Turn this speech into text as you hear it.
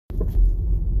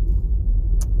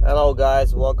Hello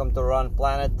guys, welcome to Run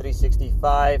Planet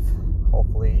 365.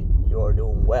 Hopefully you are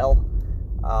doing well.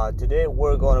 Today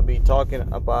we're going to be talking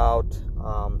about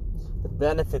the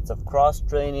benefits of cross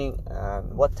training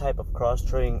and what type of cross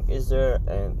training is there,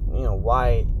 and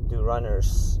why do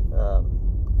runners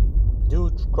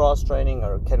do cross training,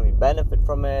 or can we benefit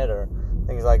from it, or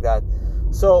things like that.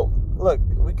 So look,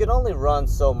 we can only run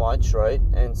so much, right?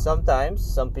 And sometimes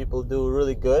some people do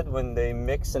really good when they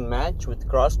mix and match with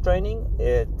cross training.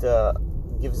 It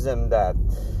gives them that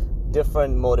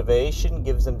different motivation,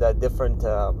 gives them that different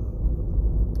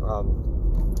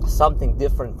something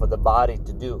different for the body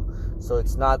to do. So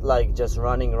it's not like just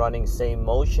running same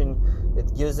motion.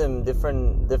 It gives them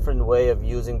different way of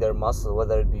using their muscle,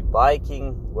 whether it be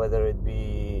biking, whether it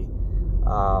be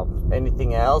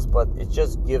anything else, but it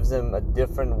just gives them a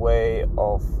different way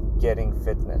of getting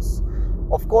fitness.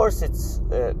 Of course, it's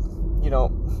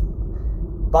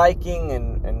biking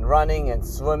and running and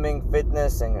swimming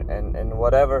fitness and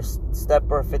whatever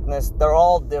stepper fitness, they're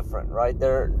all different, right?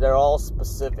 They're all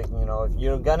specific. If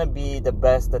you're gonna be the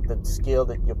best at the skill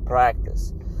that you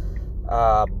practice,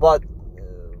 but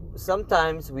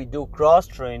sometimes we do cross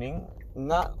training,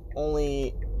 not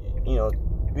only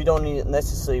we don't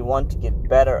necessarily want to get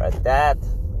better at that,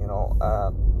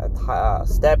 at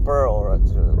stepper or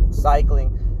at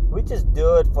cycling. We just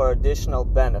do it for additional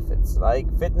benefits. Like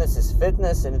fitness is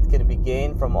fitness, and it can be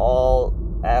gained from all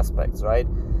aspects, right?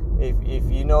 If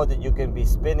you know that you can be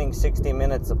spinning 60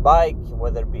 minutes a bike,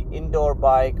 whether it be indoor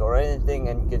bike or anything,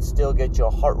 and you can still get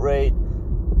your heart rate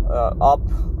up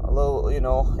a little, in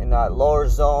a lower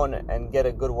zone, and get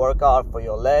a good workout for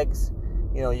your legs,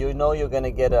 you're going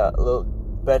to get a little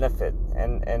benefit,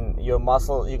 and your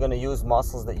muscle, you're going to use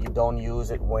muscles that you don't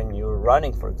use it when you're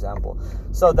running, for example.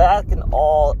 So that can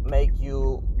all make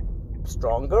you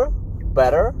stronger,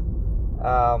 better,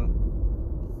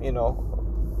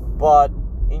 but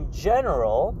in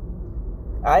general,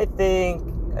 I think,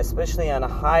 especially on a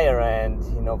higher end,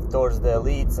 towards the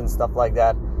elites and stuff like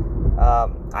that,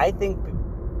 I think,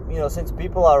 since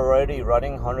people are already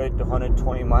running 100 to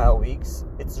 120 mile weeks,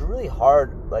 it's really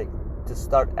hard, to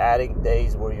start adding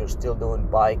days where you're still doing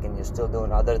bike and you're still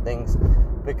doing other things,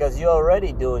 because you're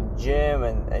already doing gym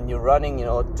and you're running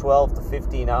 12 to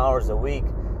 15 hours a week.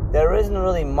 There isn't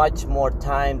really much more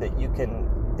time that you can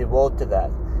devote to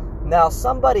that. Now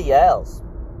somebody else,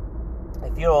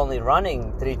 if you're only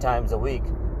running 3 times a week,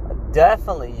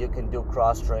 definitely you can do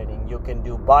cross training, you can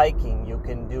do biking, you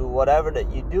can do whatever that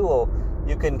you do.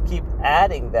 You can keep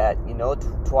adding that,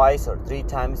 twice or 3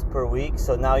 times per week.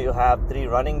 So now you have 3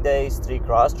 running days, 3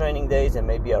 cross training days, and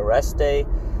maybe a rest day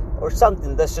or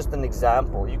something. That's just an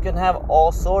example. You can have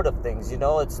all sort of things.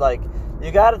 It's like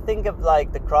you got to think of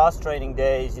like the cross training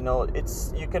days.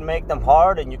 You can make them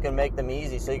hard and you can make them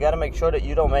easy. So you got to make sure that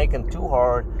you don't make them too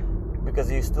hard,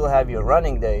 because you still have your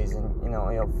running days, and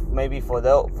maybe for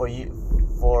the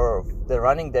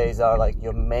running days are like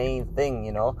your main thing,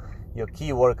 your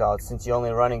key workouts. Since you're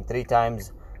only running 3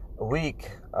 times a week,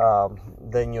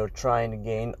 then you're trying to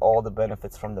gain all the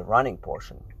benefits from the running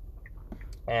portion.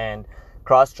 And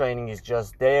cross training is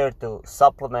just there to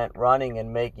supplement running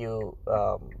and make you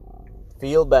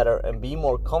feel better and be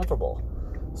more comfortable.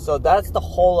 So that's the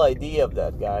whole idea of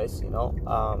that, guys.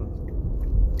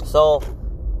 So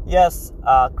yes,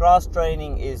 cross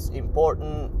training is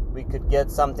important. We could get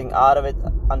something out of it.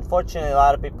 Unfortunately, a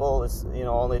lot of people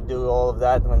only do all of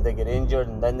that when they get injured,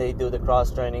 and then they do the cross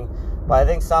training. But I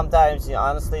think sometimes,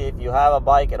 honestly, if you have a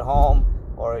bike at home,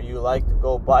 or you like to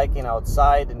go biking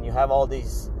outside, and you have all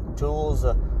these tools,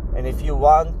 and if you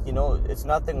want, it's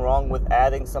nothing wrong with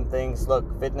adding some things. Look,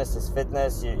 fitness is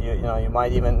fitness. You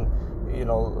might even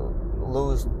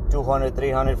lose 200,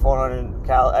 300, 400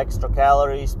 extra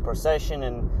calories per session,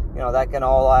 and that can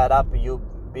all add up. You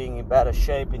being in better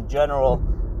shape in general.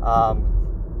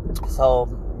 So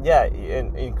yeah,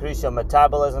 increase your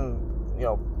metabolism,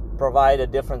 provide a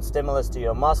different stimulus to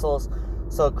your muscles.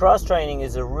 So cross training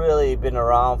is really been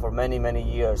around for many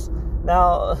years.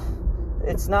 Now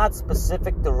it's not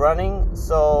specific to running,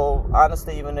 so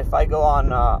honestly, even if I go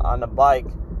on a bike,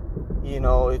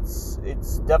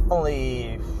 it's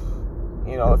definitely,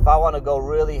 if I want to go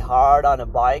really hard on a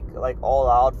bike, like all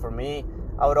out, for me,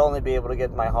 I would only be able to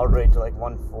get my heart rate to like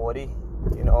 140,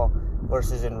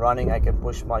 versus in running I can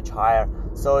push much higher.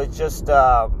 So it's just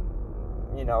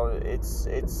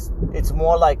it's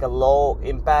more like a low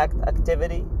impact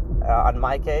activity on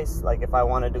my case. Like if I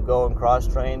wanted to go and cross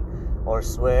train or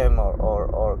swim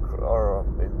or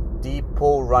deep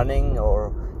pool running,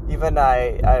 or even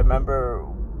I remember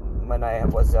when I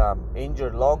was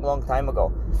injured long time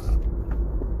ago,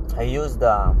 I used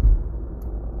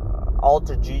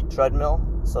Ultra G treadmill.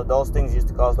 So those things used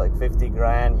to cost like 50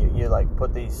 grand. You like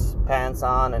put these pants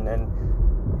on, and then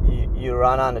you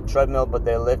run on the treadmill, but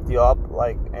they lift you up,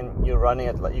 like, and you're running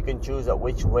it, like, you can choose at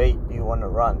which weight you want to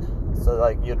run. So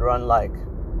like you'd run like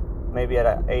maybe at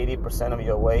 80% of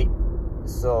your weight,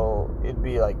 so it'd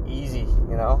be like easy,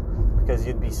 because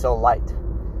you'd be so light.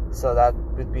 So that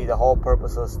would be the whole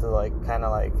purpose, is to like kind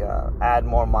of like add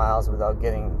more miles without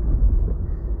getting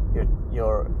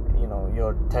your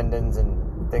tendons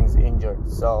and things injured.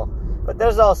 So, but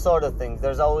there's all sort of things.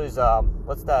 There's always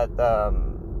what's that?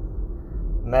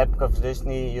 Matt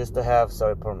Disney used to have,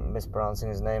 sorry for mispronouncing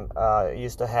his name,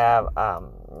 used to have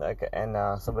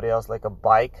somebody else, like a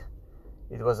bike.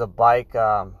 It was a bike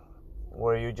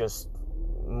where you just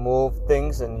move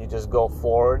things and you just go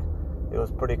forward. It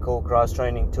was pretty cool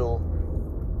cross-training tool,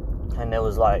 and it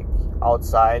was like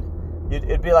outside.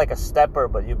 It'd be like a stepper,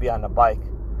 but you'd be on a bike.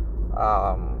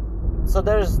 So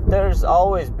there's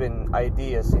always been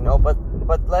ideas,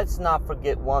 but let's not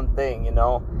forget one thing,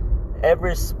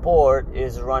 every sport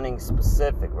is running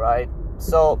specific, right?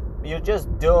 So you're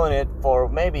just doing it for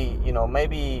maybe you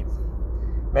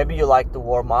like to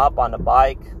warm up on the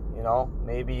bike,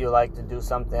 maybe you like to do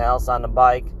something else on the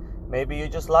bike. Maybe you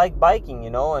just like biking,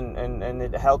 and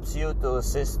it helps you to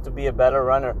assist to be a better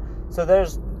runner. So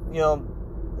there's,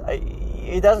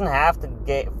 it doesn't have to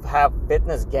have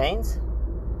fitness gains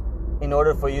in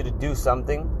order for you to do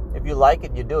something. If you like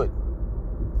it, you do it.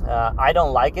 I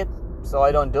don't like it, so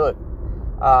I don't do it.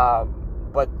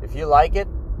 But if you like it,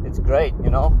 it's great,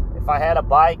 If I had a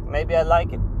bike, maybe I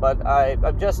like it. But I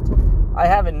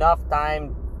have enough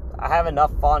time. I have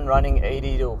enough fun running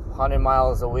 80 to 100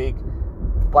 miles a week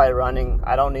by running.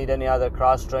 I don't need any other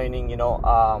cross training,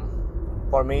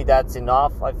 For me, that's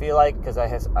enough, I feel like, because I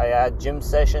had gym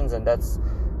sessions, and that's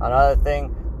another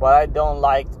thing. But I don't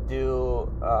like to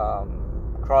do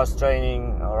cross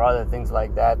training or other things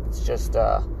like that. It's just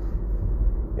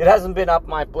it hasn't been up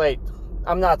my plate.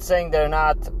 I'm not saying they're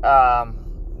not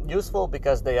useful,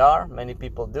 because they are. Many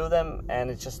people do them, and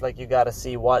it's just like you got to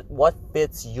see what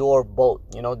fits your boat.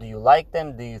 Do you like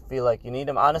them? Do you feel like you need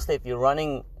them? Honestly, if you're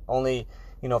running only,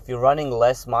 if you're running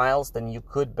less miles, then you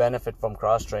could benefit from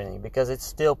cross training, because it's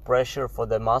still pressure for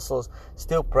the muscles,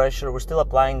 still pressure. We're still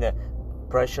applying the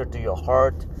pressure to your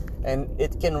heart, and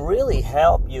it can really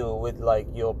help you with like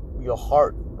your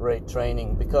heart rate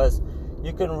training, because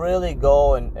you can really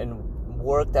go and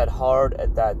work that hard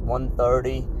at that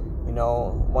 130,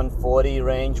 140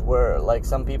 range, where like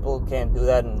some people can't do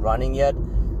that in running yet.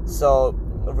 So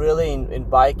really in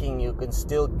biking, you can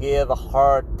still give a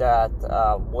heart that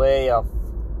way of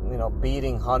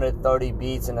beating 130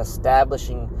 beats and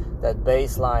establishing that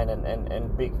baseline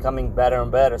and becoming better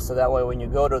and better. So that way when you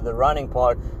go to the running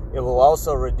part, it will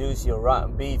also reduce your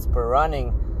beats per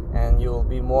running, and you will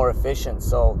be more efficient.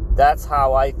 So that's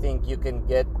how I think you can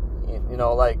get,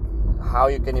 like how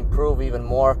you can improve even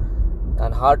more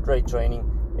on heart rate training,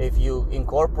 if you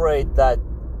incorporate that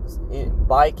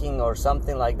biking or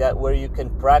something like that, where you can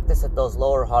practice at those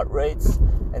lower heart rates,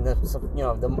 and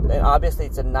and obviously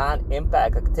it's a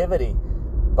non-impact activity,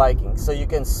 biking, so you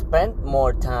can spend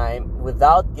more time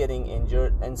without getting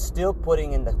injured and still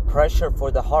putting in the pressure for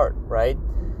the heart, right?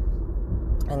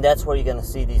 And that's where you're going to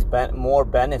see these more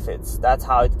benefits. That's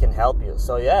how it can help you.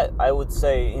 So yeah, I would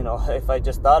say, if I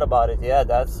just thought about it, yeah,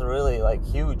 that's really like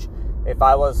huge. If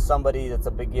I was somebody that's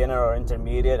a beginner or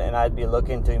intermediate, and I'd be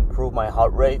looking to improve my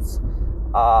heart rates,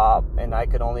 and I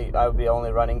would be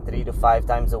only running 3 to 5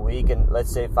 times a week, and let's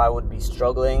say if I would be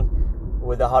struggling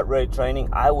with the heart rate training,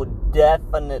 I would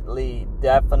definitely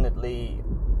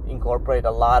incorporate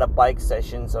a lot of bike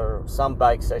sessions, or some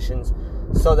bike sessions,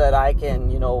 so that I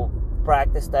can,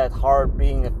 practice that hard,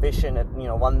 being efficient at,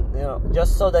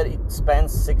 just so that it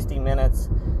spends 60 minutes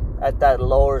at that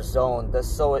lower zone,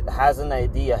 just so it has an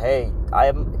idea, hey, I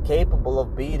am capable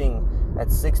of beating at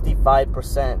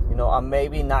 65%. I'm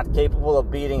maybe not capable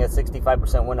of beating at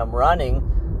 65% when I'm running,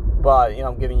 but,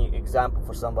 I'm giving you an example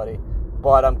for somebody,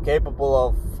 but I'm capable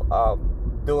of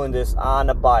doing this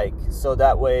on a bike. So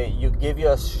that way you give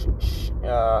your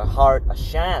heart a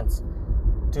chance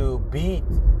to beat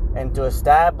and to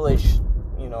establish,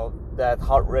 that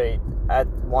heart rate at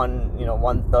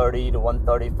 130 to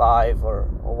 135 or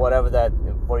whatever that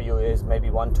for you is, maybe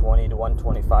 120 to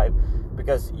 125.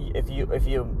 Because if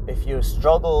you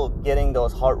struggle getting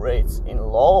those heart rates in the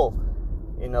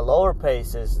lower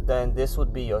paces, then this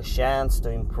would be your chance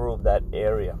to improve that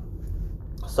area.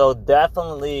 So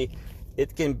definitely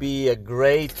it can be a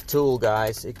great tool,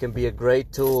 guys. It can be a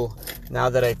great tool now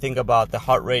that I think about the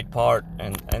heart rate part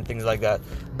and things like that.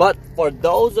 But for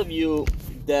those of you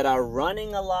that are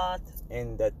running a lot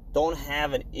and that don't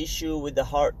have an issue with the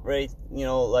heart rate,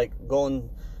 like going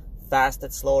fast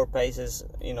at slower paces,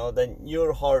 then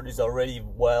your heart is already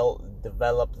well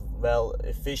developed, well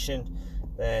efficient,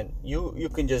 then you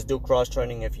can just do cross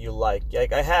training if you like.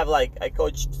 I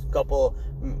coached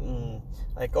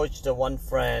one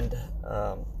friend.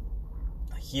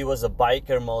 He was a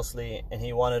biker mostly, and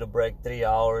he wanted to break 3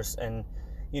 hours, and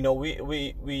we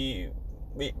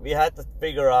had to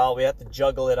figure out, we had to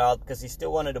juggle it out, because he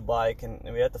still wanted to bike, and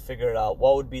we had to figure it out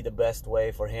what would be the best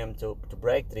way for him to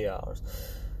break 3 hours.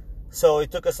 So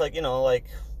it took us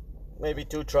maybe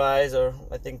 2 tries, or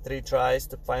I think 3 tries,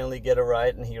 to finally get it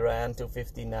right, and he ran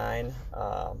 2:59.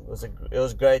 It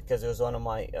was great, because it was one of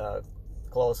my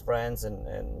close friends,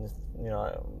 and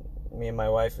me and my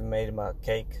wife, we made him a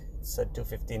cake. It said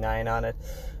 2:59 on it.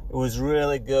 It was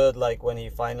really good, when he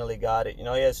finally got it. He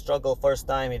had struggled first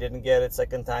time, he didn't get it.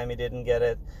 Second time, he didn't get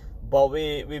it. But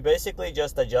we basically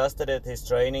just adjusted his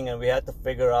training, and we had to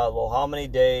figure out, well, how many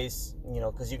days,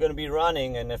 because you're going to be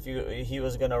running, and if he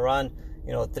was going to run,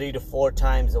 3 to 4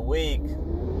 times a week,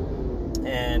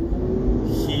 and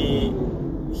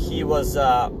he was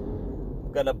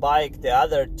going to bike the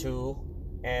other 2,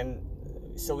 and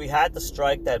so we had to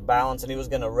strike that balance, and he was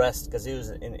going to rest because he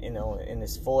was in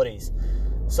his 40s.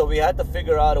 So we had to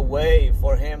figure out a way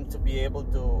for him to be able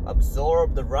to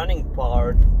absorb the running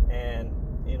part, and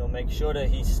make sure that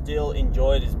he still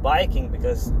enjoyed his biking,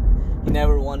 because he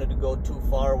never wanted to go too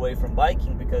far away from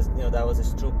biking, because that was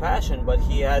his true passion. But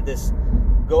he had this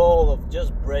goal of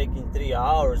just breaking 3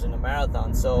 hours in a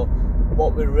marathon. So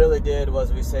what we really did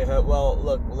was we say, well,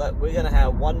 look, we're gonna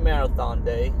have one marathon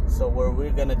day, so where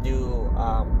we're gonna do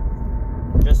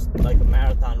just like a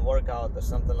marathon workout or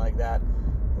something like that.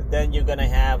 Then you're gonna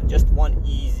have just one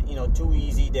easy, 2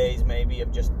 easy days maybe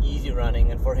of just easy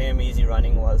running. And for him, easy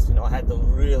running was, I had to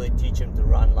really teach him to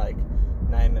run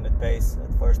 9-minute pace.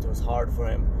 At first, it was hard for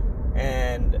him,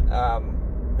 and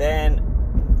then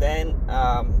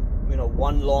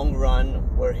one long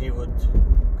run where he would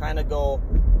kind of go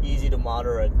easy to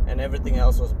moderate, and everything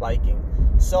else was biking.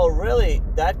 So really,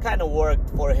 that kind of worked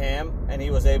for him, and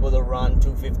he was able to run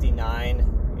 2:59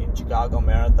 in Chicago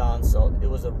Marathon. So it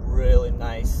was a really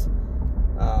nice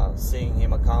seeing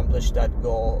him accomplish that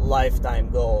goal, lifetime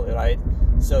goal, right?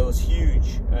 So it was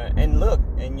huge. And look,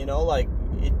 and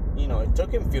it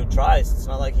took him a few tries. It's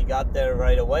not like he got there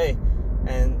right away,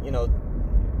 and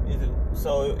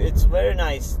so it's very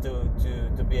nice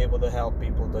to be able to help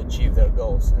people to achieve their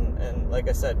goals. And like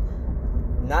I said,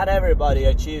 not everybody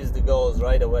achieves the goals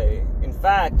right away. In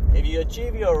fact, if you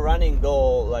achieve your running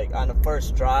goal on the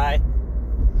first try,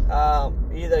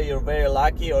 either you're very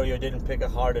lucky or you didn't pick a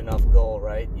hard enough goal,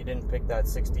 right? You didn't pick that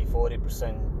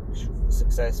 60-40%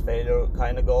 success failure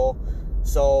kind of goal.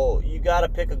 So you got to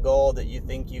pick a goal that you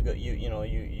think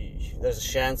there's a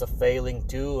chance of failing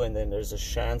too, and then there's a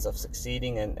chance of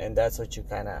succeeding, and that's what you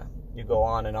go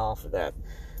on and off of that.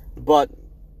 But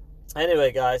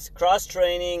anyway, guys, cross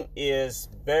training is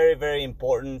very, very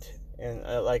important, and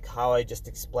like how I just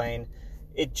explained,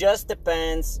 it just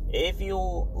depends if you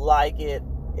like it,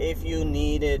 if you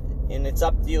need it, and it's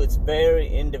up to you. It's very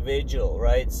individual,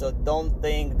 right? So don't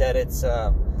think that it's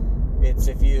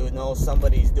if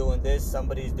somebody's doing this,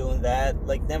 somebody's doing that.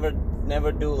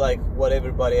 Never do what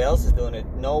everybody else is doing.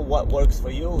 Know what works for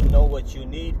you, know what you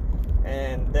need,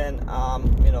 and then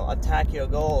attack your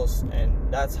goals, and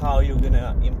that's how you're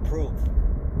gonna improve.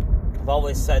 I've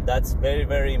always said that's very,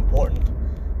 very important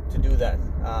to do that.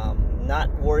 Not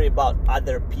worry about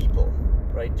other people,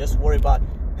 right? Just worry about,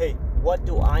 hey, what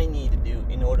do I need to do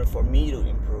in order for me to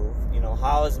improve?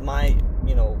 How is my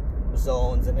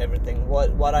zones and everything,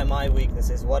 what are my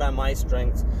weaknesses, what are my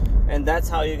strengths, and that's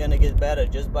how you're gonna get better,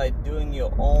 just by doing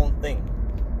your own thing.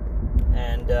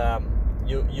 And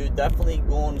you definitely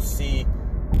going to see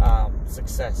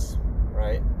success,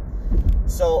 right?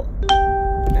 So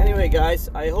anyway, guys,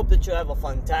 I hope that you have a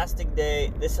fantastic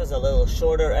day. This is a little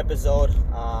shorter episode.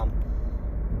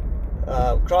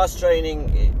 Cross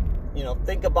training,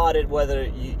 think about it, whether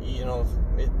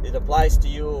it applies to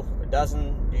you, it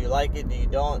doesn't. Do you like it? Do you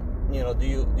don't? Do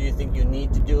you think you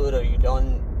need to do it, or you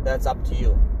don't? That's up to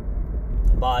you.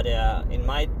 But in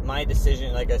my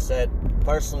decision, like I said,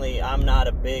 personally, I'm not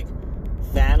a big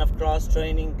fan of cross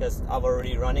training, because I'm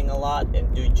already running a lot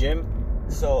and do gym,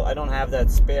 so I don't have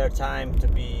that spare time to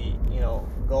be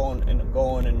going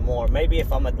and more. Maybe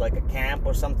if I'm at a camp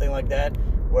or something like that,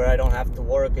 where I don't have to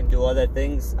work and do other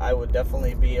things, I would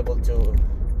definitely be able to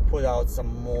put out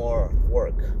some more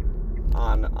work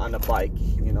on a bike,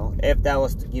 if that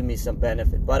was to give me some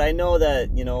benefit. But I know that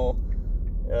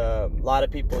A lot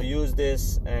of people use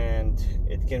this, and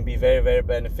it can be very, very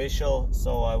beneficial.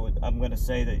 So I'm going to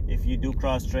say that if you do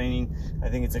cross training, I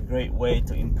think it's a great way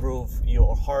to improve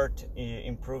your heart,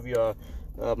 improve your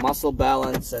muscle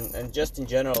balance, and just in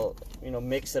general,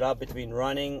 mix it up between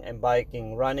running and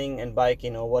biking,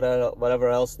 or whatever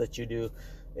else that you do.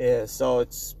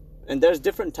 And there's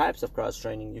different types of cross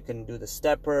training. You can do the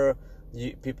stepper.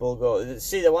 People go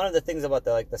see one of the things about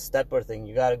the stepper thing.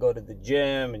 You got to go to the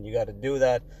gym and you got to do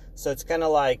that. So it's kind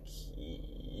of like,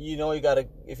 you got to,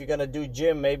 if you're gonna do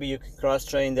gym, maybe you can cross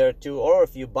train there too. Or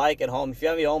if you bike at home, if you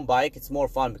have your own bike, it's more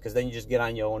fun because then you just get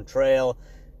on your own trail.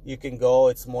 You can go.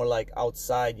 It's more like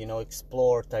outside,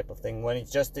 explore type of thing. When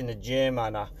it's just in the gym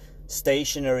on a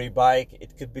stationary bike,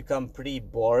 it could become pretty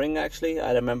boring. Actually,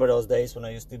 I remember those days when I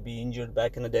used to be injured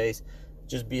back in the days.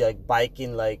 Just be like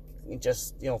biking,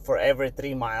 just for every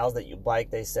 3 miles that you bike,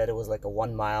 they said it was like a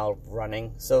 1 mile of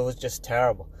running. So it was just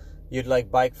terrible. You'd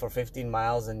bike for 15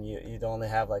 miles and you'd only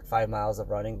have 5 miles of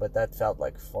running, but that felt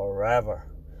like forever.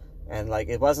 And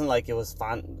it wasn't like it was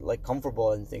fun,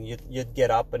 comfortable and thing. You'd get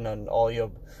up and then all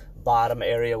your bottom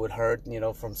area would hurt,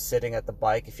 from sitting at the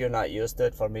bike if you're not used to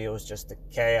it. For me, it was just a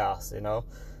chaos,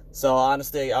 So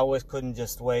honestly, I always couldn't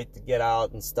just wait to get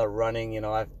out and start running.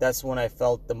 That's when I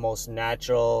felt the most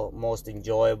natural, most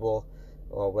enjoyable,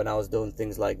 when I was doing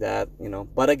things like that.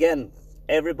 But again,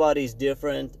 everybody's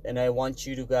different, and I want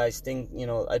you to guys think.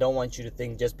 I don't want you to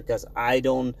think just because I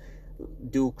don't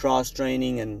do cross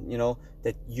training and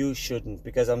that you shouldn't,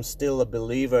 because I'm still a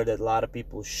believer that a lot of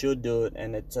people should do it,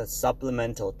 and it's a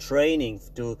supplemental training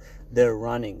to their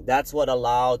running. That's what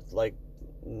allowed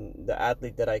the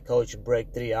athlete that I coach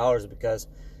break 3 hours, because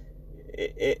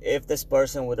if this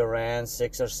person would have ran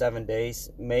 6 or 7 days,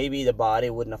 maybe the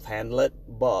body wouldn't have handled it.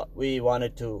 But we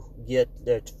wanted to get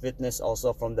their fitness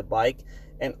also from the bike,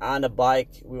 and on the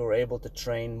bike we were able to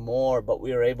train more, but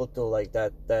we were able to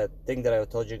that thing that I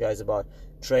told you guys about,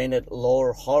 train at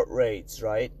lower heart rates,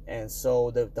 right? And so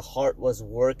the heart was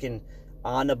working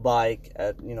on a bike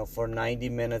at for 90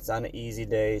 minutes on easy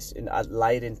days at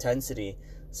light intensity.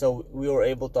 So we were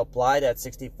able to apply that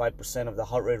 65% of the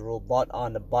heart rate rule, but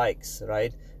on the bikes,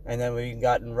 right? And then we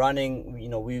got in running,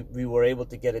 we were able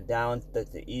to get it down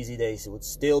that the easy days, it would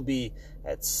still be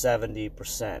at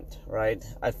 70%, right?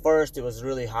 At first it was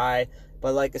really high,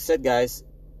 but like I said, guys,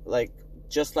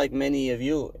 just like many of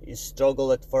you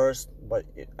struggle at first, but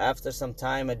after some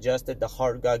time adjusted, the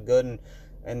heart got good,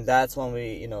 and that's when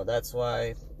we, that's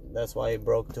why it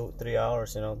broke 3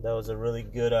 hours. That was a really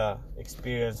good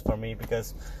experience for me,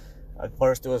 because at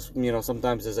first it was,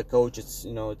 sometimes as a coach, it's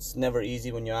it's never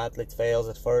easy when your athlete fails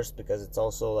at first, because it's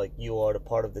also you are the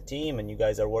part of the team and you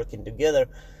guys are working together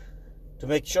to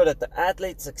make sure that the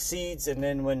athlete succeeds. And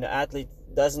then when the athlete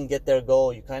doesn't get their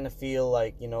goal, you kind of feel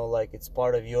like it's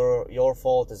part of your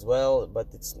fault as well, but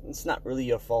it's not really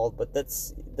your fault. But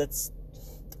that's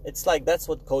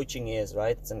what coaching is,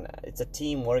 right? It's a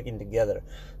team working together.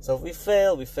 So if we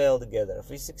fail, we fail together. If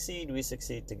we succeed, we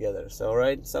succeed together. So,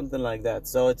 right, something like that.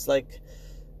 So it's I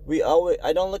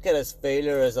don't look at it as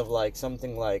failure as of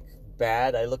something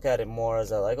bad. I look at it more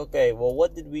as okay, well,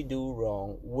 what did we do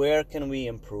wrong? Where can we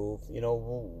improve?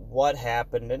 What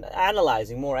happened? And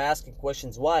analyzing more, asking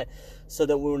questions why, so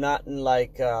that we're not in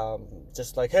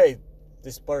just hey,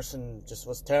 this person just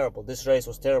was terrible, this race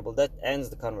was terrible. That ends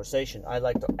the conversation. I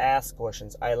like to ask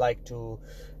questions. I like to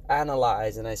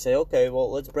analyze, and I say, okay,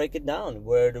 well, let's break it down.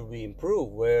 Where do we improve?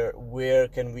 Where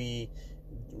can we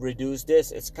reduce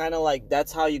this? It's kind of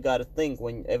that's how you got to think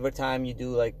when every time you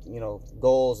do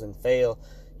goals and fail.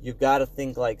 You got to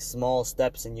think small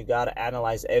steps, and you got to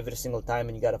analyze every single time,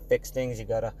 and you got to fix things, you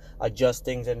got to adjust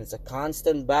things, and it's a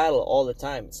constant battle all the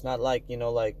time. It's not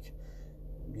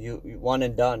you one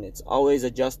and done. It's always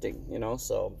adjusting,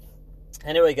 so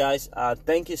anyway, guys,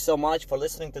 thank you so much for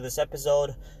listening to this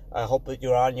episode. I hope that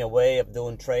you're on your way of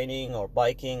doing training or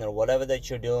biking or whatever that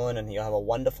you're doing, and you have a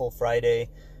wonderful Friday.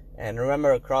 And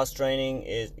remember, cross training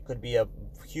could be a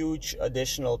huge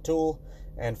additional tool,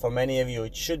 and for many of you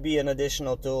it should be an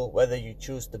additional tool, whether you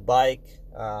choose to bike,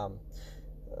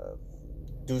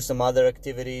 do some other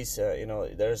activities.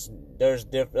 There's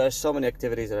so many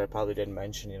activities that I probably didn't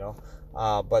mention,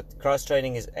 but cross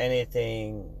training is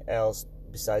anything else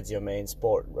besides your main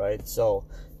sport, right? So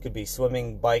it could be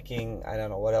swimming, biking, I don't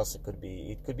know what else it could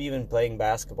be. It could be even playing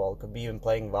basketball, it could be even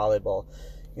playing volleyball.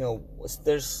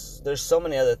 There's so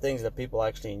many other things that people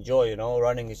actually enjoy.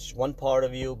 Running is one part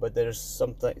of you, but there's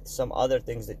some other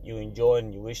things that you enjoy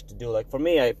and you wish to do. For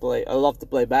me, I love to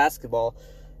play basketball,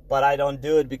 but I don't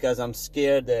do it because I'm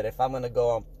scared that if I'm gonna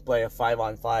go and play a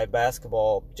 5-on-5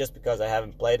 basketball, just because I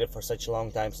haven't played it for such a long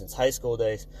time, since high school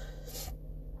days,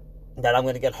 that I'm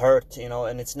going to get hurt,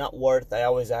 and it's not worth. I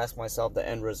always ask myself the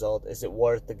end result: is it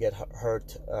worth to get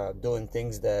hurt doing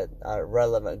things that are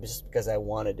relevant just because I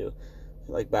want to do,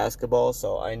 like basketball?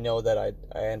 So I know that I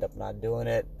end up not doing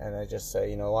it, and I just say,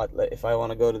 you know what? If I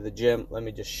want to go to the gym, let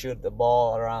me just shoot the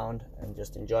ball around and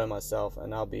just enjoy myself,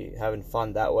 and I'll be having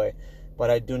fun that way. But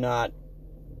I do not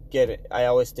get it. I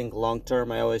always think long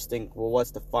term. I always think, well,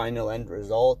 what's the final end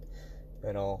result?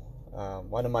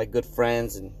 One of my good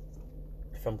friends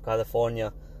from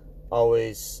California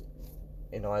always,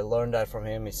 I learned that from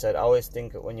him. He said, always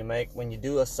think when you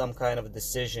do some kind of a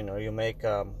decision, or you make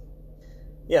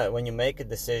when you make a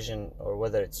decision, or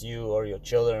whether it's you or your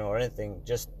children or anything,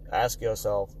 just ask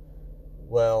yourself,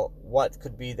 well, what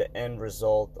could be the end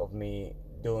result of me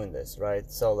doing this, right?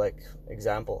 So, like,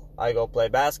 example, I go play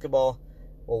basketball.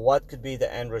 Well, what could be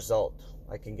the end result?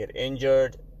 I can get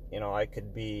injured, I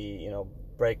could be,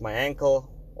 break my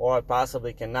ankle, or I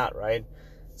possibly cannot, right?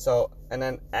 So, and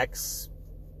then ask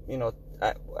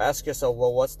yourself,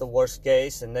 well, what's the worst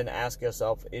case? And then ask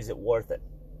yourself, is it worth it,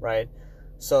 right?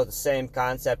 So the same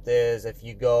concept is if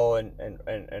you go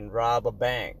and rob a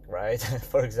bank, right?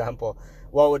 For example,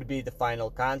 what would be the final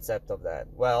concept of that?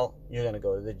 Well, you're going to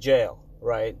go to the jail,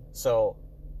 right? So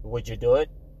would you do it?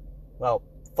 Well,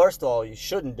 first of all, you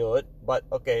shouldn't do it. But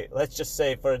okay, let's just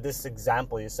say for this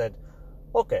example, you said,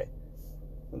 okay,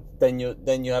 then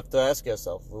you have to ask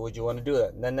yourself, would you want to do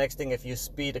that? And then next thing, if you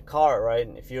speed a car, right?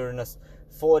 And if you're in a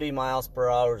 40 miles per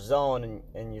hour zone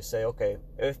and you say, okay,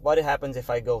 what happens if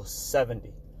I go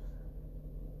 70?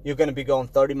 You're going to be going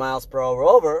 30 miles per hour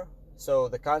over. So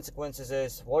the consequences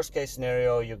is, worst case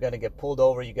scenario, you're going to get pulled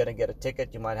over. You're going to get a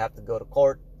ticket. You might have to go to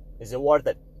court. Is it worth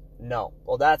it? No.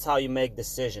 Well, that's how you make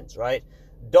decisions, right?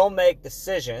 Don't make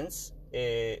decisions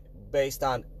based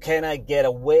on, can I get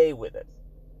away with it,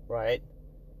 right?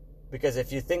 Because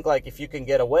if you think like if you can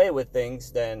get away with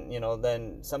things, then,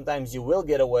 then sometimes you will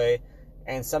get away,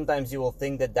 and sometimes you will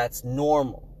think that that's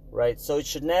normal, right? So it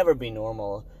should never be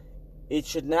normal. It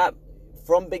should not,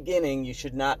 from beginning, you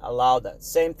should not allow that.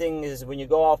 Same thing is when you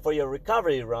go out for your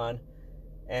recovery run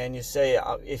and you say,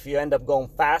 if you end up going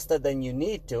faster than you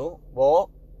need to,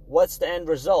 well, what's the end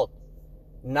result?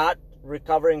 Not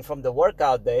recovering from the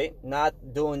workout day,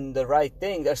 not doing the right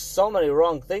thing. There's so many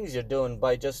wrong things you're doing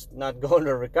by just not going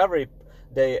to recovery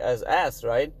day as asked,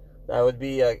 right? That would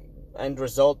be end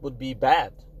result would be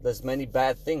bad. There's many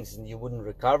bad things, and you wouldn't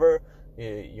recover.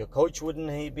 Your coach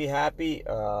wouldn't be happy.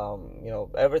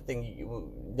 Everything.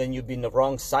 Then you'd be in the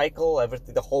wrong cycle.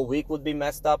 Everything, the whole week would be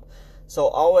messed up. So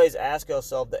always ask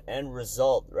yourself the end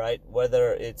result, right?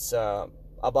 Whether it's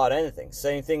about anything.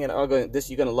 Same thing, and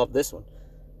you're gonna love this one.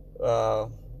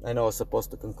 I know I was supposed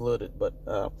to conclude it, but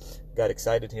got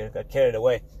excited here, got carried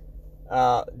away.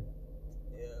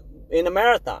 In a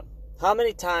marathon, how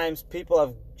many times people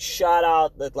have shot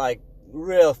out at like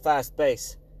real fast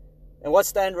pace? And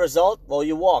what's the end result? Well,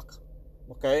 you walk.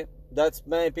 Okay?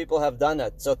 Many people have done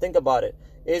that. So think about it.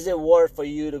 Is it worth for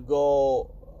you to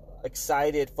go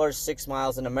excited first 6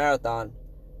 miles in a marathon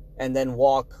and then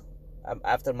walk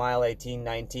after mile 18,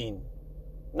 19?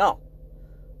 No.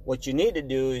 What you need to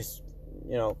do is,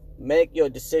 make your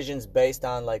decisions based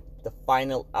on like the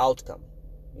final outcome,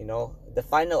 the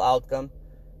final outcome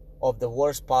of the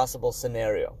worst possible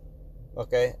scenario.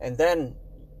 Okay? And then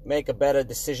make a better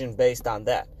decision based on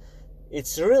that.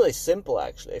 It's really simple,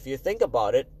 actually. If you think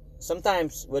about it,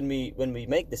 sometimes when we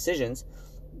make decisions,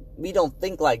 we don't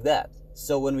think like that.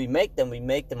 So when we make them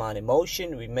on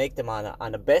emotion. We make them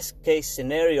on a best case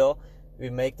scenario.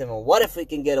 We make them on what if we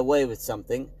can get away with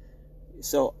something.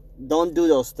 So don't do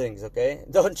those things, okay?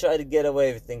 Don't try to get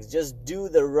away with things. Just do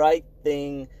the right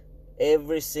thing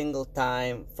every single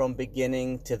time from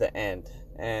beginning to the end.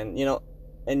 And,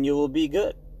 and you will be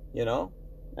good,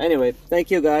 Anyway,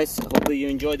 thank you guys. Hopefully you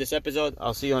enjoyed this episode.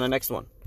 I'll see you on the next one.